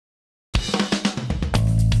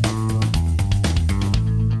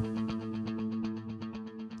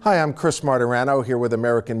Hi, I'm Chris Martirano here with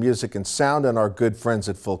American Music and Sound and our good friends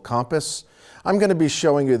at Full Compass. I'm going to be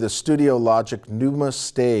showing you the Studiologic Numa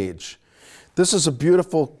Stage. This is a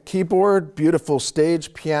beautiful keyboard, beautiful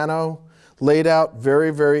stage piano, laid out very,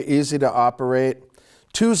 very easy to operate.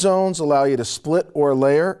 2 zones allow you to split or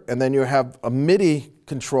layer, and then you have a Midi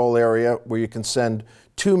control area where you can send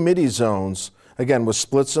 2 Midi zones, again with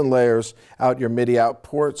splits and layers, out your Midi out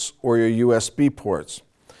ports or your USB ports.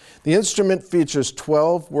 The instrument features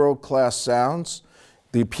 12 world-class sounds.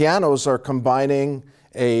 The pianos are combining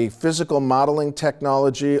a physical modeling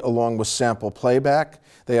technology along with sample playback.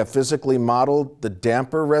 They have physically modeled the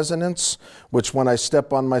damper resonance, which when I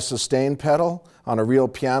step on my sustain pedal on a real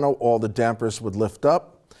piano, all the dampers would lift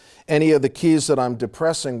up. Any of the keys that I'm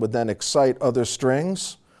depressing would then excite other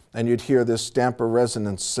strings, and you'd hear this damper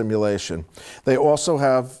resonance simulation. They also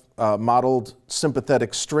have modeled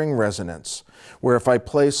sympathetic string resonance, where if I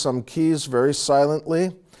play some keys very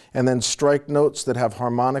silently and then strike notes that have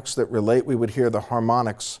harmonics that relate, we would hear the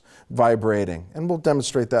harmonics vibrating. And we'll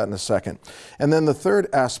demonstrate that in a second. And then the third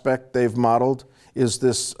aspect they've modeled is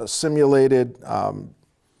this simulated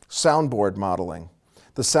soundboard modeling.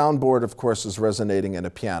 The soundboard, of course, is resonating in a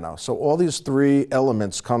piano. So all these 3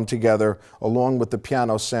 elements come together along with the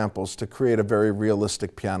piano samples to create a very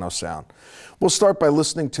realistic piano sound. We'll start by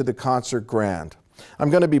listening to the Concert Grand. I'm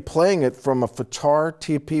going to be playing it from a Fatar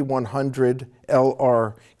TP100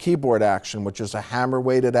 LR keyboard action, which is a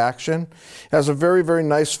hammer-weighted action. It has a very, very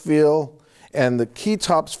nice feel, and the key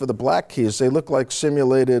tops for the black keys, they look like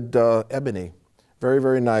simulated ebony. Very,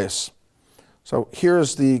 very nice. So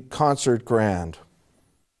here's the Concert Grand.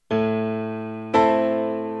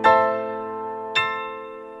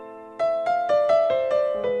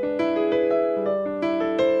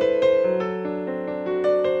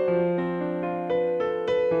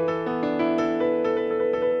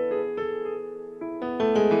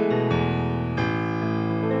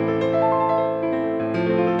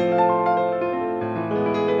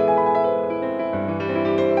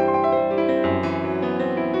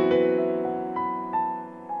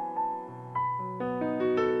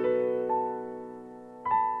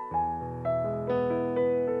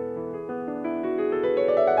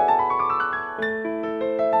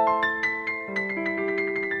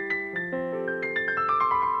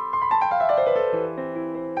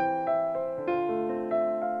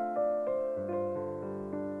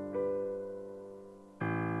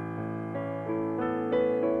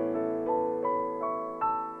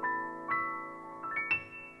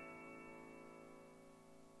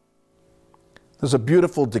 There's a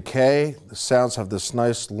beautiful decay. The sounds have this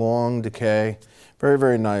nice long decay. Very,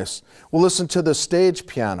 very nice. We'll listen to the stage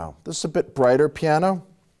piano. This is a bit brighter piano.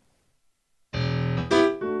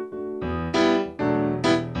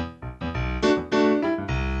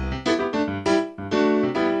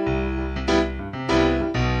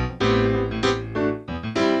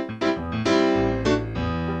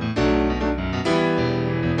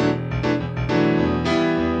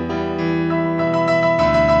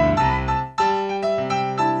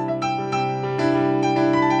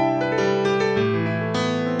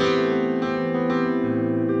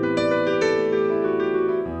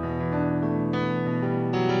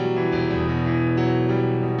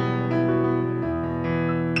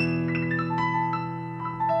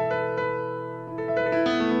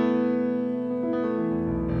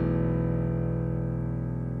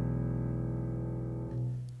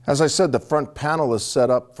 As I said, the front panel is set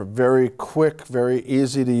up for very quick, very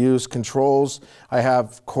easy to use controls. I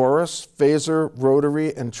have chorus, phaser,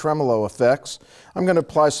 rotary, and tremolo effects. I'm going to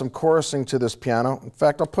apply some chorusing to this piano. In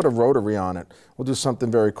fact, I'll put a rotary on it. We'll do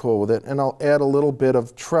something very cool with it. And I'll add a little bit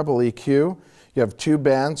of treble EQ. You have 2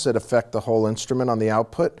 bands that affect the whole instrument on the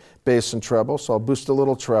output, bass and treble. So I'll boost a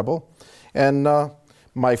little treble. And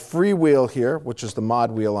my free wheel here, which is the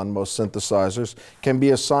mod wheel on most synthesizers, can be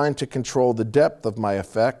assigned to control the depth of my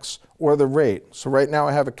effects or the rate. So right now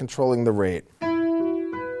I have it controlling the rate.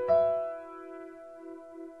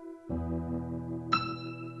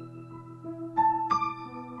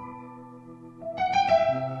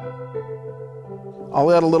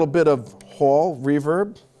 I'll add a little bit of hall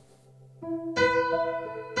reverb.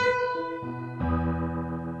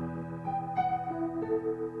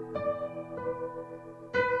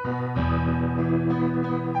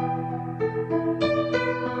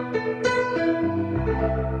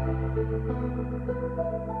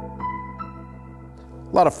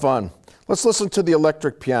 A lot of fun. Let's listen to the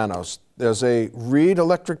electric pianos. There's a reed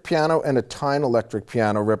electric piano and a tine electric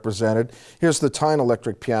piano represented. Here's the tine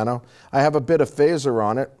electric piano. I have a bit of phaser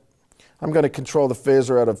on it. I'm going to control the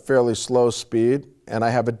phaser at a fairly slow speed, and I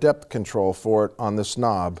have a depth control for it on this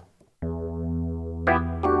knob.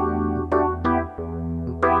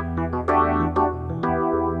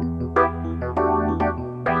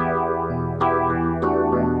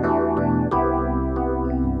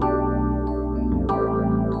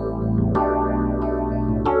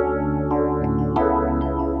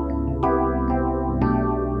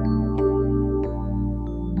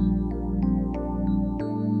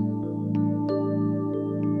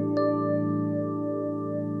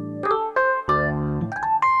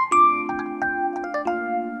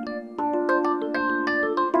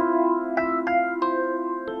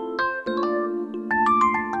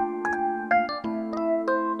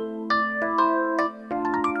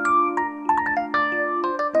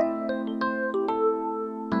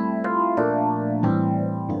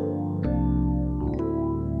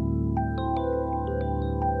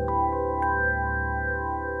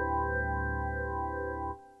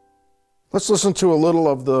 Let's listen to a little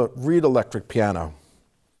of the reed electric piano.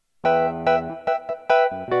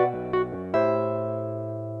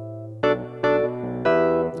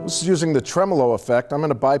 This is using the tremolo effect. I'm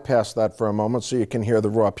going to bypass that for a moment so you can hear the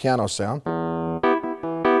raw piano sound.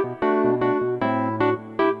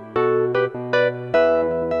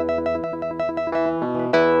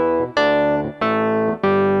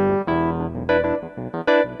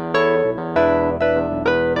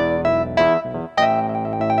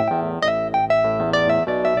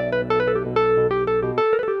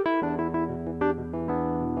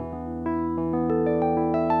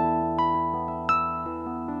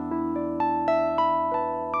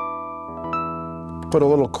 Put a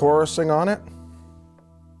little chorusing on it.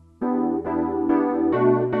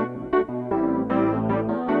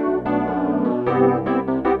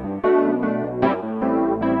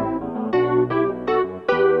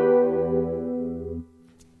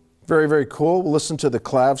 Very, very cool. We'll listen to the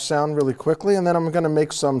clav sound really quickly, and then I'm going to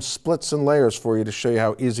make some splits and layers for you to show you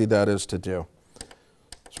how easy that is to do.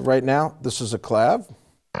 So right now, this is a clav.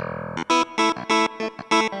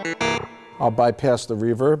 I'll bypass the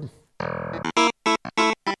reverb.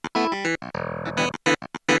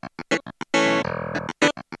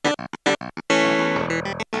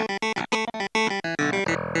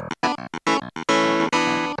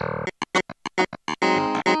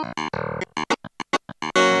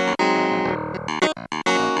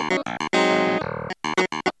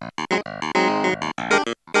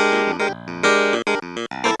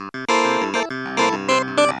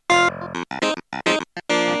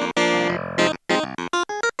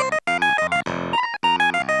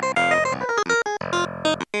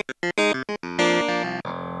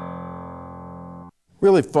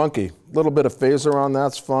 Really funky. A little bit of phaser on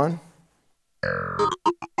that's fun.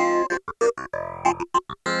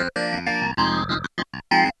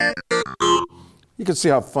 You can see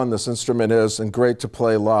how fun this instrument is and great to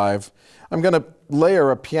play live. I'm going to layer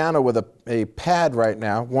a piano with a pad right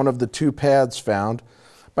now, one of the two pads found.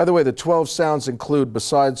 By the way, the 12 sounds include,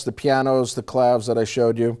 besides the pianos, the clavs that I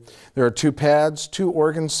showed you, there are two pads, two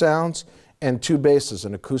organ sounds, and two basses,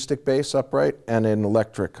 an acoustic bass upright and an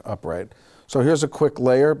electric upright. So here's a quick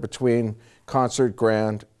layer between concert,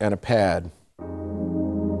 grand, and a pad.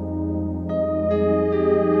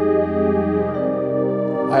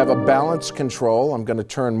 I have a balance control. I'm going to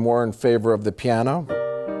turn more in favor of the piano.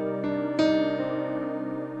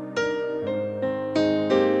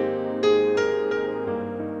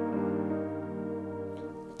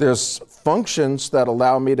 There's functions that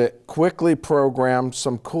allow me to quickly program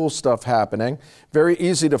some cool stuff happening. Very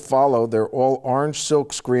easy to follow. They're all orange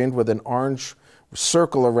silk screened with an orange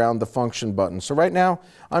circle around the function button. So right now,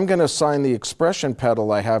 I'm going to assign the expression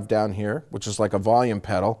pedal I have down here, which is like a volume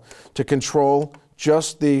pedal, to control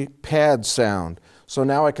just the pad sound. So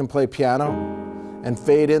now I can play piano and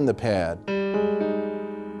fade in the pad.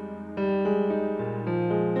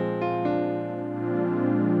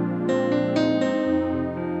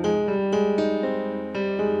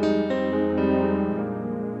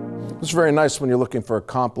 It's very nice when you're looking for a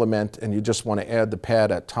complement and you just want to add the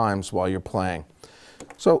pad at times while you're playing.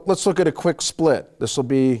 So let's look at a quick split. This will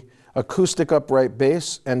be acoustic upright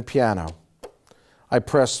bass and piano. I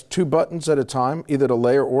press two buttons at a time, either to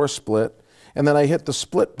layer or split, and then I hit the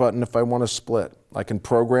split button if I want to split. I can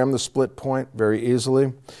program the split point very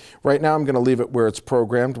easily. Right now I'm going to leave it where it's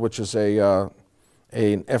programmed, which is an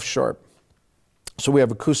F sharp. So we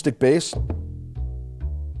have acoustic bass.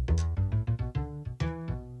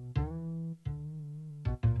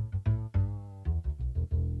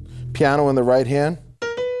 Piano in the right hand.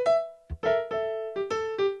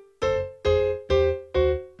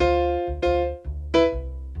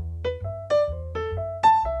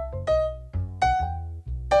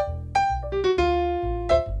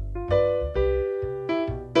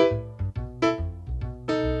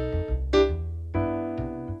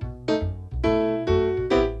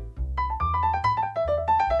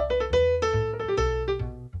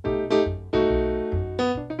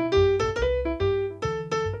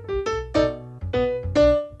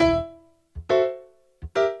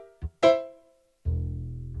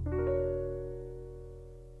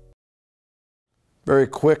 Very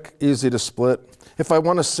quick, easy to split. If I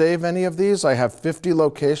want to save any of these, I have 50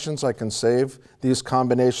 locations I can save these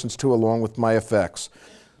combinations to along with my effects.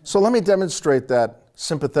 So let me demonstrate that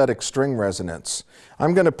sympathetic string resonance.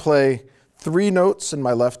 I'm going to play 3 notes in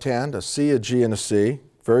my left hand, a C, a G, and a C,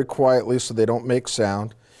 very quietly so they don't make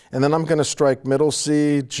sound. And then I'm going to strike middle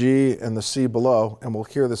C, G, and the C below, and we'll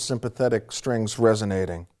hear the sympathetic strings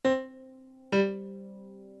resonating.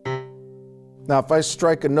 Now, if I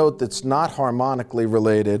strike a note that's not harmonically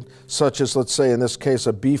related, such as, let's say in this case,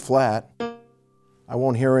 a B flat, I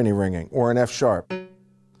won't hear any ringing, or an F sharp.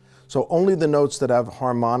 So only the notes that have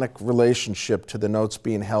harmonic relationship to the notes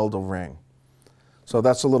being held will ring. So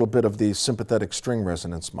that's a little bit of the sympathetic string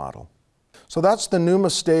resonance model. So that's the Numa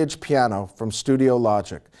Stage piano from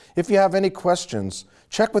Studiologic. If you have any questions,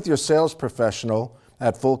 check with your sales professional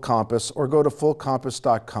at Full Compass or go to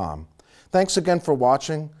fullcompass.com. Thanks again for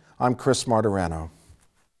watching. I'm Chris Martirano.